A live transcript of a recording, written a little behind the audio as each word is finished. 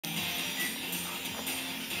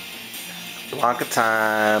Blanka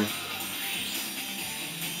time.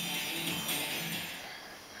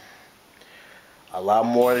 A lot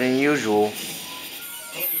more than usual.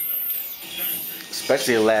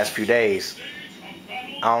 Especially the last few days.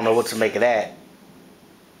 I don't know what to make of that.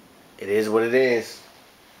 It is what it is.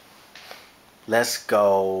 Let's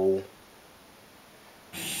go.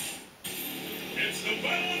 It's the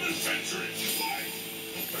battle of the century.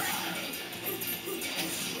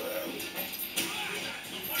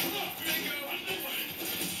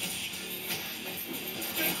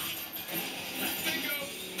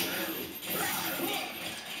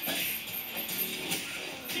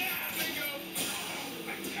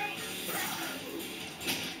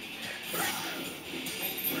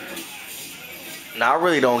 Now, I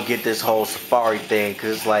really don't get this whole safari thing,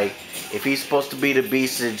 because it's like, if he's supposed to be the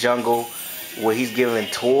beast of the jungle, where he's giving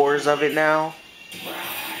tours of it now,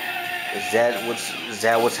 is that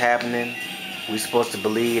what's happening? We supposed to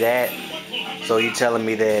believe that? So you're telling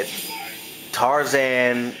me that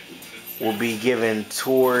Tarzan will be giving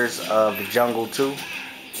tours of the jungle too?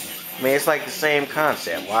 I mean, it's like the same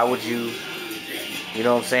concept. Why would you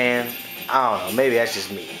know what I'm saying? I don't know. Maybe that's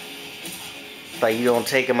just me. It's like you don't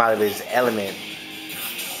take him out of his element.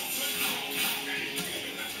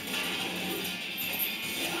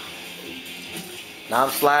 Now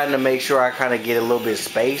I'm sliding to make sure I kind of get a little bit of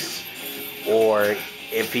space, or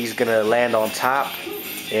if he's gonna land on top,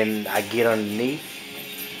 then I get underneath.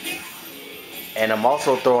 And I'm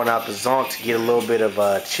also throwing out the zonk to get a little bit of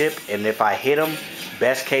a chip, and if I hit him,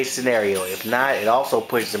 best case scenario. If not, it also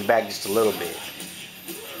pushes him back just a little bit.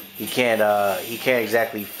 He can't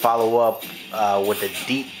exactly follow up with a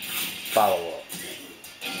deep follow up.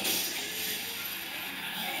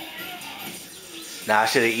 Now I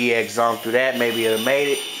should have EX zonked through that. Maybe it would have made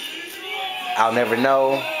it. I'll never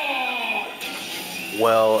know.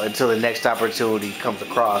 Well, until the next opportunity comes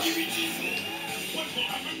across.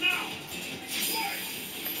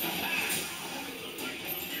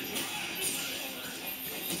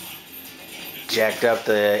 Jacked up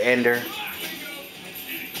the ender.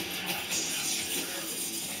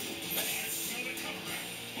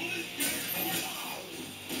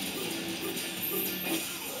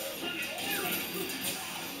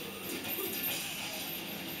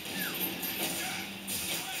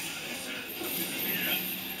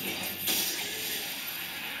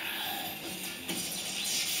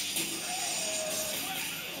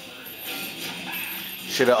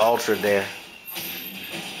 Should have ultraed there.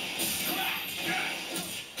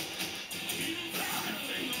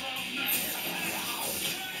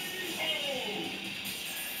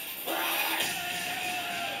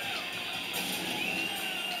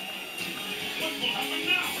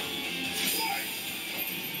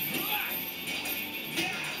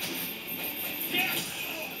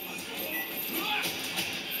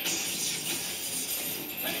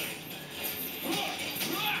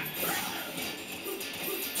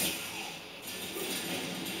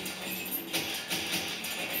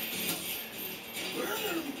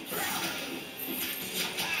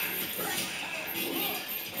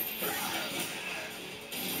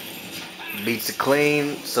 Beats it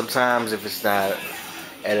clean. Sometimes if it's not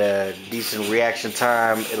at a decent reaction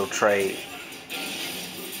time, it'll trade.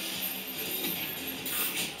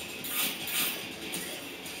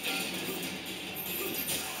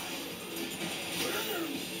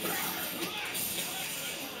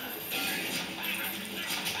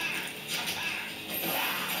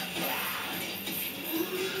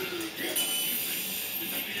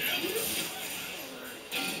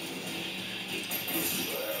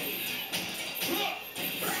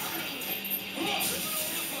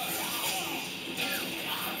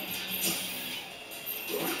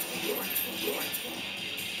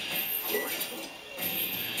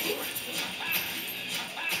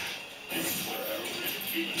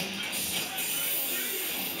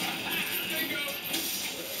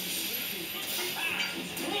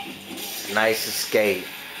 Nice escape.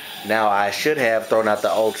 Now I should have thrown out the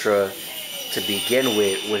ultra to begin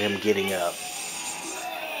with him getting up.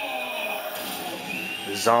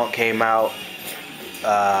 The zonk came out.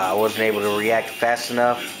 I wasn't able to react fast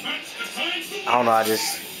enough. I don't know. I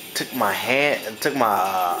just took my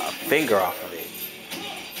finger off of it.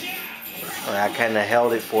 I kind of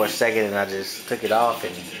held it for a second and I just took it off,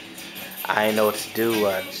 and I didn't know what to do.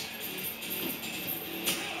 I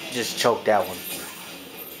just choked that one.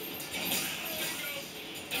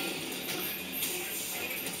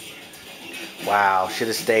 Wow, should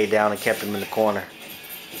have stayed down and kept him in the corner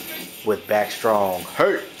with back strong.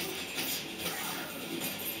 Hurt.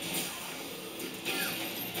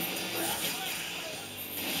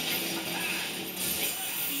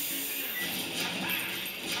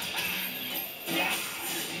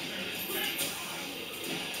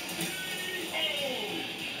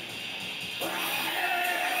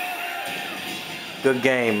 Good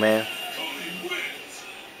game, man.